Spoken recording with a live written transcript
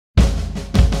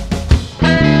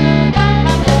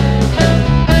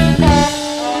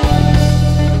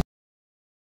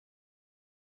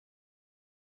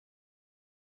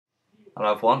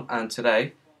Hello everyone, and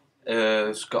today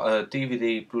it's got a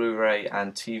DVD, Blu-ray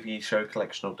and TV show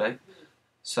collection update.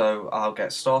 So I'll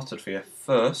get started for you.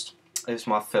 First is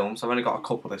my films. I've only got a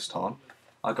couple this time.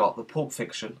 I got the Pulp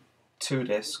Fiction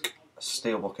 2-disc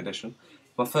Steelbook edition.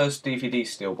 My first DVD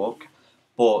Steelbook,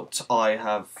 but I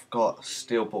have got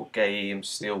Steelbook games,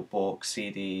 Steelbook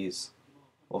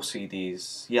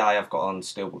CDs. Yeah, I have got on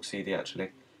Steelbook CD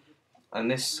actually. And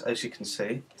this, as you can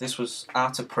see, this was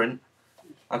out of print.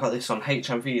 I got this on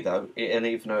HMV though, and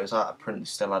even though it's out of print, they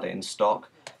still had it in stock.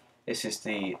 This is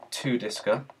the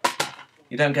 2-discer.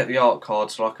 You don't get the art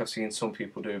cards like I've seen some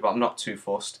people do, but I'm not too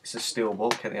fussed. It's a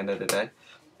steelbook at the end of the day.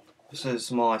 This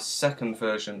is my second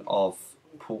version of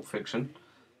Pulp Fiction,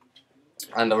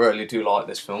 and I really do like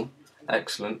this film.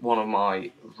 Excellent, one of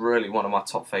my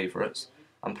top favourites,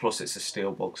 and plus it's a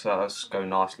steelbook, so that does go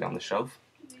nicely on the shelf.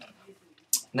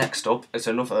 Next up is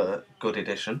another good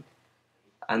edition.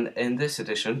 And in this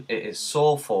edition, it is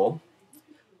Saw 4,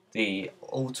 the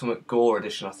Ultimate Gore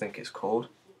edition, I think it's called.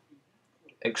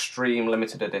 Extreme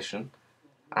Limited Edition.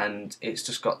 And it's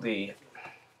just got the,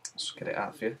 let's get it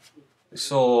out for you, the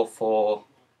Saw 4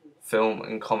 film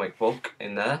and comic book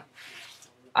in there.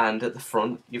 And at the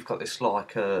front, you've got this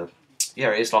like a,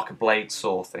 yeah, it is like a blade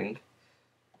saw thing.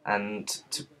 And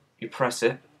you press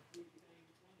it.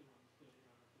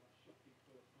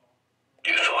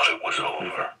 You thought it was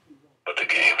over. But the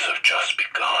games have just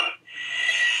begun.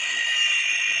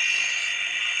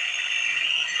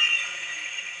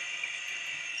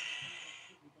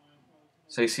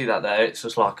 So you see that there, it's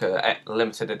just like a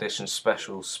limited edition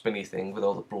special spinny thing with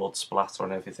all the blood splatter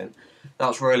and everything.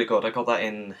 That's really good. I got that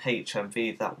in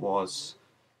HMV. That was,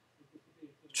 I'm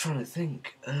trying to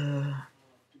think, I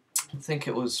think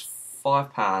it was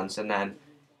 £5, and then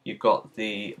you got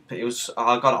the,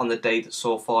 I got it on the day that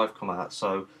Saw 5 come out,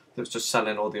 so it was just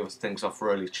selling all the other things off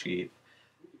really cheap.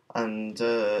 And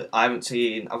I've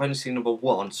only seen number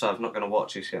 1, so I'm not going to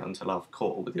watch this yet until I've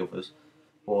caught up with the others.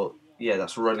 But yeah,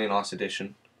 that's a really nice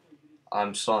edition.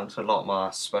 I'm starting to like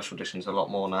my special editions a lot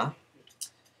more now.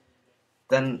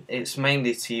 Then it's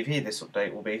mainly TV this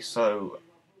update will be, so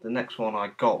the next one I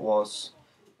got was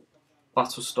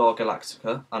Battlestar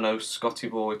Galactica. I know Scotty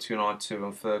Boy 292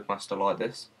 and Fergmaster like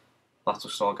this,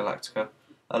 Battlestar Galactica.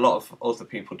 A lot of other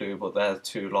people do, but they're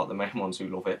two like the main ones who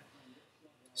love it.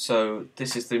 So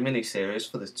this is the mini-series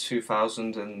for the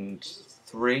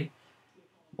 2003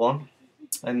 one,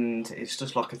 and it's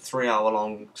just like a 3-hour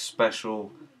long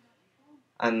special,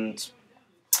 and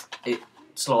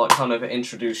it's like kind of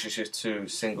introduces you to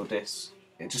single disc.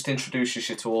 It just introduces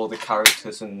you to all the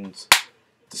characters and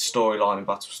the storyline in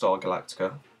Battlestar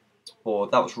Galactica.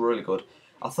 But that was really good.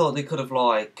 I thought they could have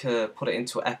like put it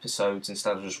into episodes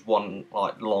instead of just one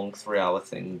like long 3-hour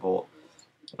thing, but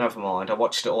never mind. I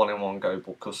watched it all in one go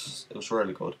because it was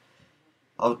really good.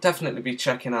 I'll definitely be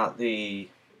checking out the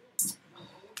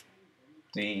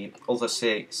other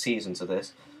seasons of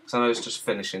this because I know it's just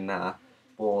finishing now,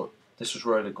 but this was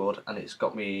really good and it's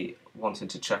got me wanting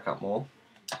to check out more.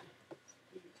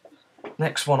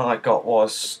 Next one I got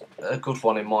was a good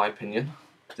one in my opinion.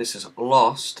 This is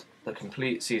Lost, the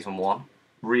complete season 1.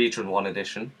 Region 1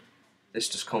 edition. This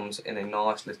just comes in a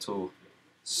nice little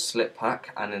slip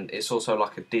pack, and then it's also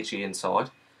like a digi inside,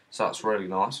 so that's really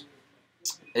nice.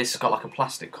 It's got like a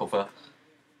plastic cover,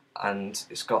 and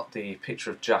it's got the picture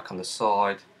of Jack on the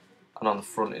side, and on the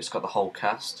front it's got the whole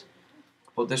cast.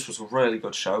 But this was a really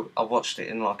good show. I watched it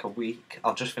in like a week.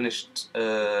 I've just finished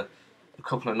a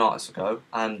couple of nights ago,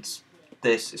 and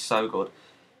this is so good.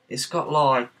 It's got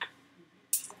like,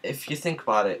 if you think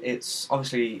about it, it's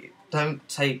obviously, don't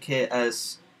take it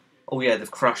as, oh yeah,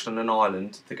 they've crashed on an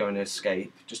island, they're going to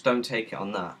escape. Just don't take it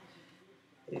on that.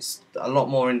 It's a lot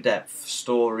more in-depth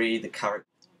story, the character.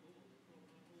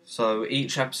 So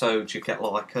each episode you get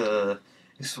like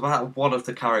it's about one of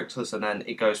the characters, and then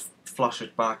it flashes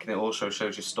back, and it also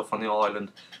shows you stuff on the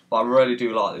island. But I really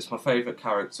do like this. My favourite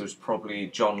character is probably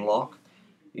John Locke.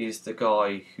 He's the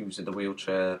guy who's in the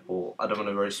wheelchair, but I don't want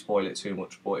to really spoil it too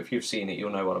much, but if you've seen it,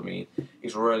 you'll know what I mean.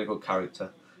 He's a really good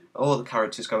character. All the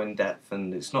characters go in depth,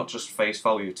 and it's not just face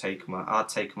value you take them at. I'd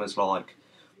take them as like,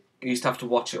 you used to have to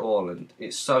watch it all, and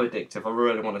it's so addictive. I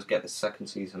really want to get the second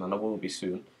season, and I will be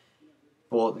soon.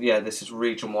 But yeah, this is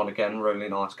Region 1 again, really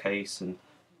nice case, and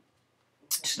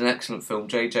it's an excellent film.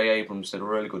 J.J. Abrams did a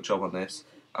really good job on this,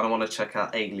 and I want to check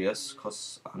out Alias,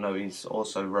 because I know he's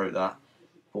also wrote that.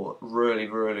 But really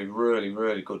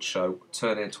good show.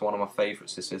 Turned into one of my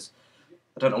favourites, this is.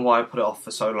 I don't know why I put it off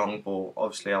for so long, but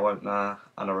obviously I won't now,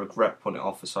 and I regret putting it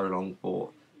off for so long, but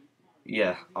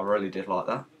yeah, I really did like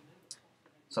that.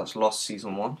 So that's Lost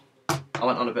Season 1. I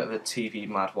went on a bit of a TV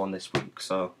mad one this week,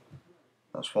 so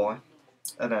that's why.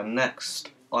 And then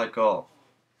next I got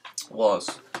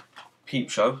was Peep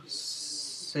Show,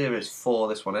 Series 4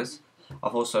 this one is.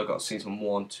 I've also got Season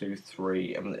 1, 2,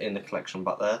 3 in the collection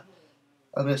back there.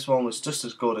 And this one was just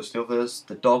as good as the others.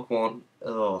 The dog one,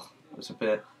 was a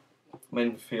bit,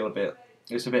 made me feel a bit,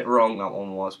 it was a bit wrong, that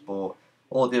one was, but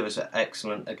all the others are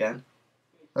excellent again.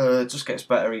 It just gets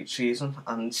better each season,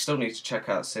 and still need to check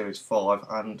out Series 5,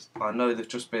 and I know they've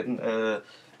just been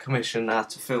commissioned now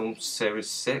to film Series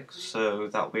 6, so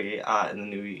that'll be out in the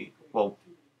new year, well,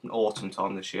 autumn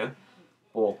time this year.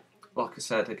 But like I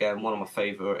said, again, one of my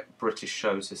favourite British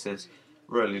shows this is.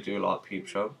 Really do like Peep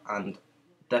Show, and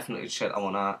definitely check that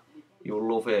one out.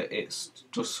 You'll love it. It's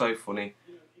just so funny.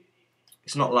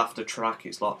 It's not laughter track,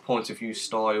 it's like point of view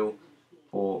style,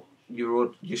 but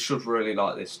you should really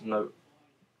like this.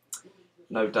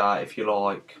 No doubt if you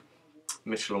like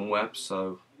Mitchell and Webb.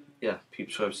 So yeah, Peep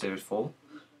Show Series 4.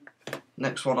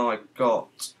 Next one I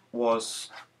got was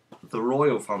The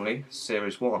Royal Family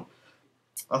Series 1.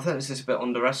 I think this is a bit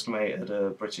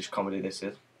underestimated British comedy this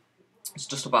is. It's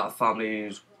just about a family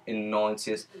who's in the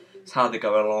 90s. It's how they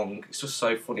go along. It's just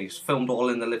so funny. It's filmed all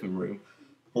in the living room,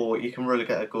 but you can really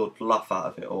get a good laugh out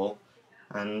of it all.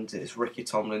 And it's Ricky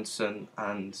Tomlinson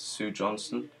and Sue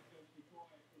Johnston.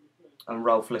 And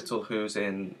Ralph Little, who's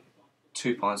in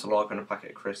 2 pints of lager and a packet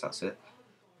of crisps, that's it.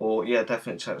 But yeah,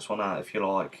 definitely check this one out if you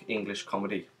like English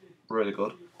comedy. Really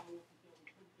good.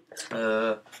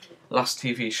 Last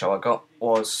TV show I got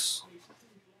was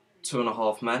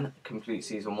 2.5 Men, complete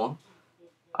season 1.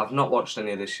 I've not watched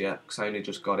any of this yet because I only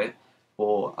just got it,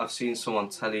 but I've seen some on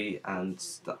telly and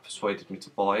that persuaded me to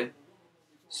buy it.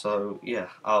 So yeah,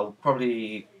 I'll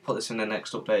probably put this in the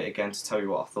next update again to tell you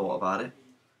what I thought about it.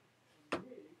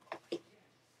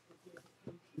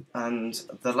 And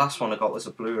the last one I got was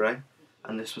a Blu-ray,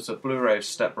 and this was a Blu-ray of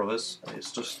Step Brothers.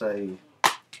 It's just a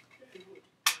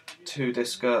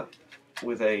 2-discer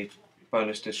with a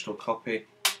bonus digital copy.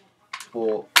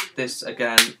 But this,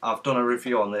 again, I've done a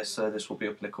review on this, so this will be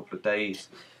up in a couple of days.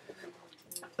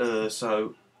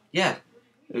 So yeah,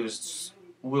 it was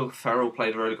Will Ferrell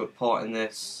played a really good part in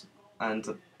this, and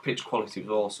the pitch quality was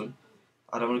awesome.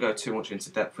 I don't want to go too much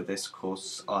into depth with this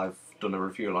because I've done a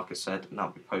review, like I said, and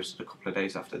that'll be posted a couple of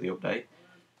days after the update.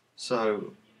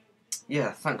 So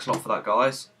yeah, thanks a lot for that,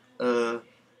 guys.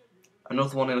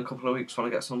 Another one in a couple of weeks when I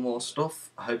get some more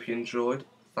stuff. I hope you enjoyed.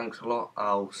 Thanks a lot.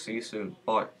 I'll see you soon.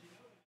 Bye.